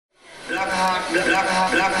black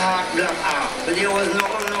heart. But there was no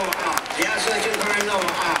heart. They are searching for a no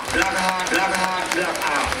heart. Black heart.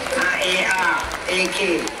 R-A-R-A-K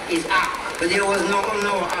is heart. But there was no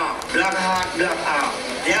heart. Black heart.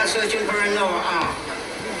 They are searching for a no heart.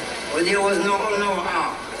 But there was no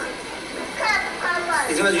heart.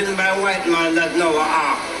 It was written by a white man that no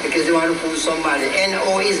heart. Because they want to fool somebody.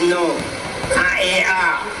 N-O is no.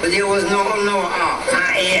 R-A-R. But there was no heart.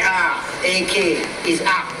 R-A-R-A-K is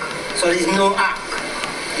ark. So there's no ark.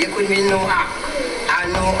 There could be no ark. I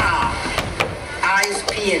know ark. I is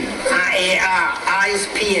pain. R-A-R. I is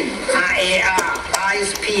pain. R-A-R. I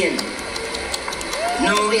is pain.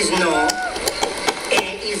 No is no.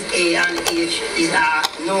 A is A and H is R.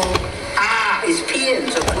 No. R is pain.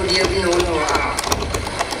 So could there be no R?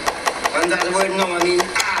 And that word no I mean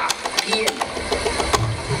R. Pain.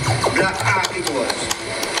 Black ark it was.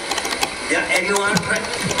 Yeah, everyone,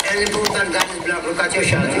 any proof that God is black, look at your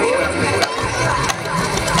shot.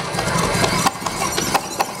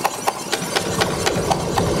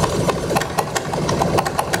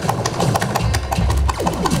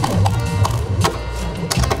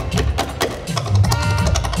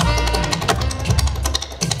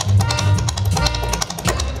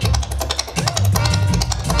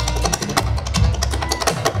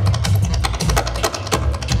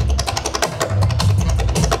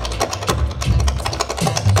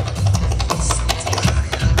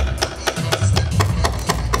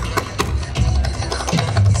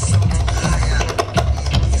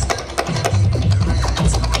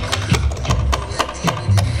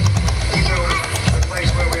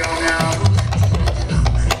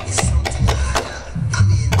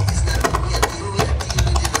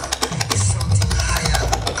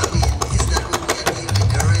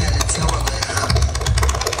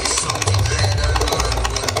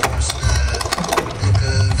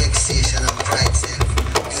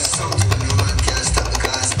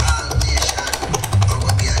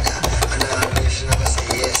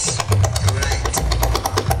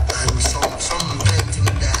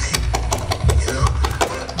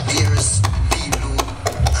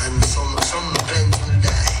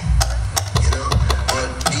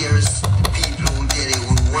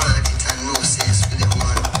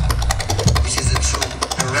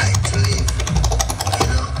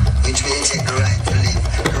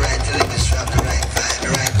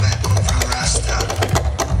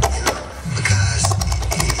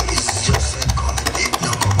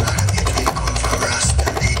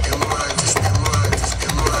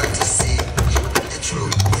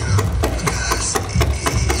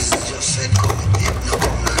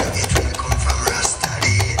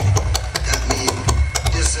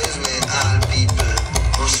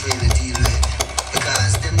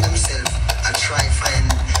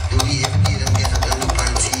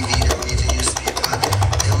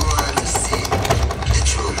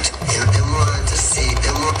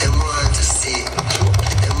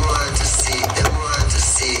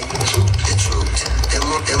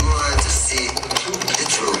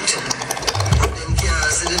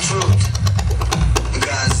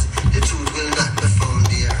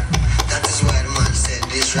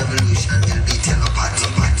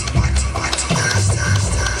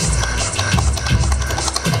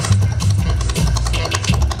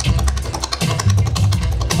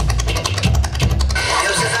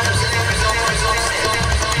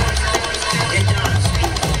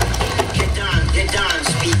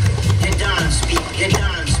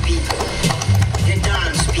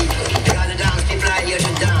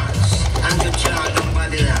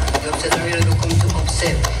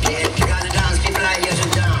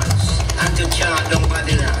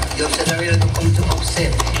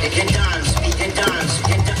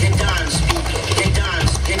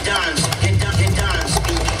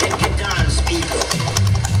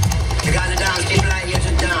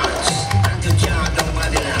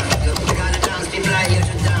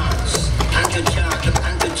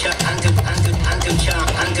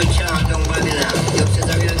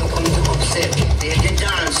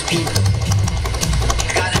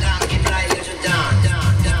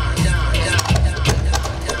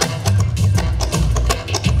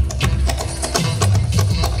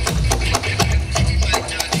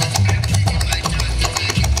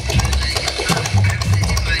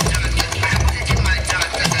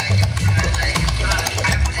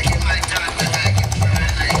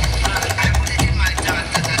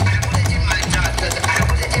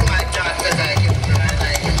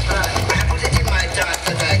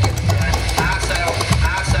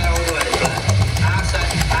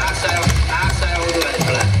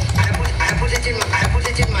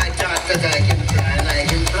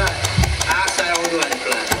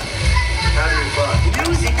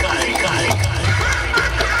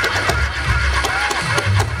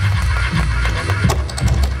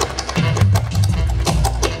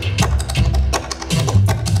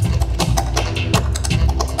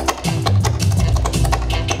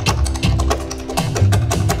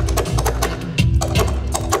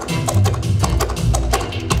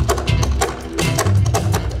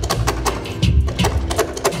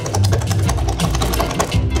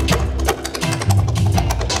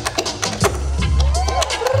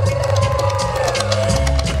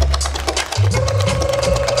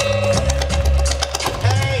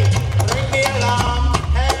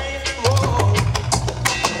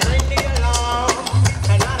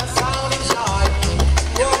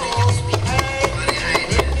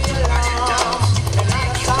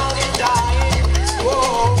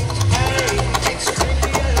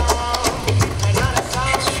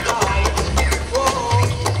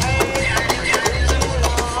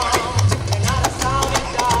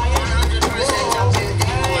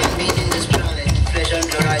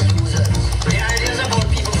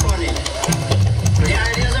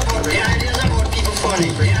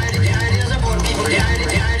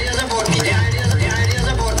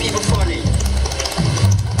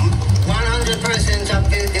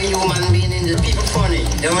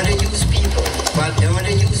 They want to use people, but they want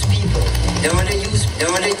to use people. They want to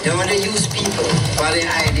use people for their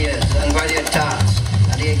ideas and for their thoughts,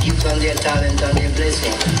 and their gifts and their talent and their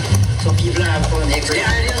blessing. So people are funny. The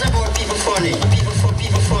ideas about people funny. People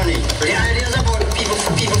funny. The ideas about people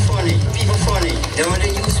funny. People funny. They want to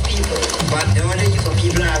use people, but they want to use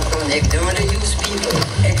people are funny. They want to use people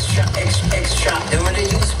extra. They want to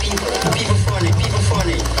use people. People funny.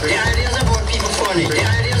 The ideas about people funny. The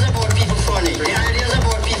ideas about people funny. The ideas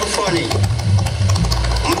about people funny.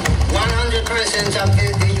 100% of the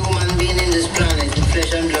human being in this planet, the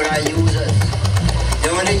flesh and blood are users.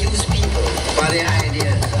 They want to use people for their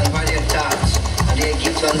ideas and for their thoughts, and their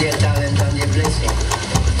gifts and their talent and their blessing.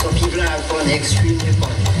 So people are fun, extremely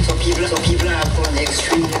fun. So people are fun,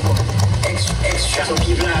 extremely fun. Extra. So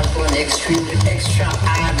people are fun, extremely extra.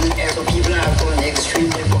 So people are fun,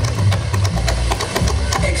 extremely fun.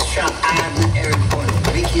 Extraordinary fun,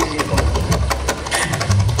 wickedly fun.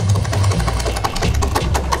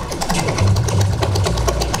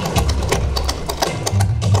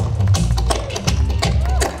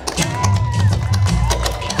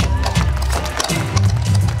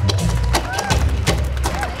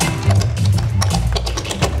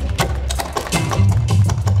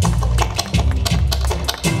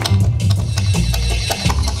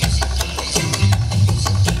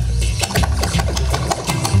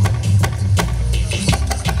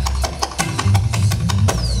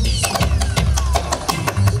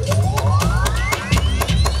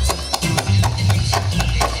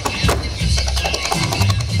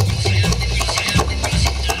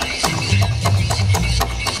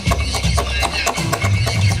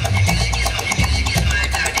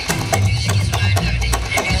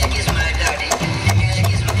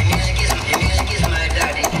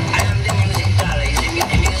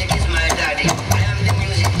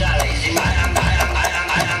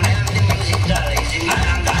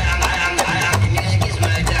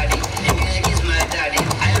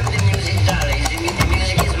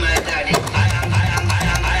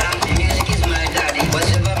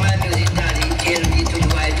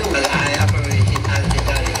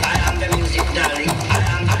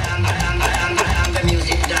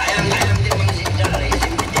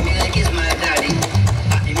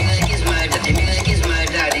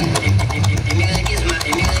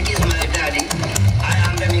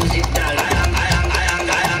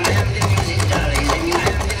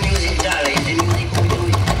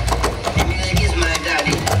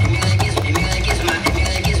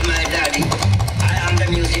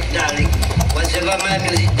 My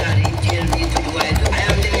music, darling.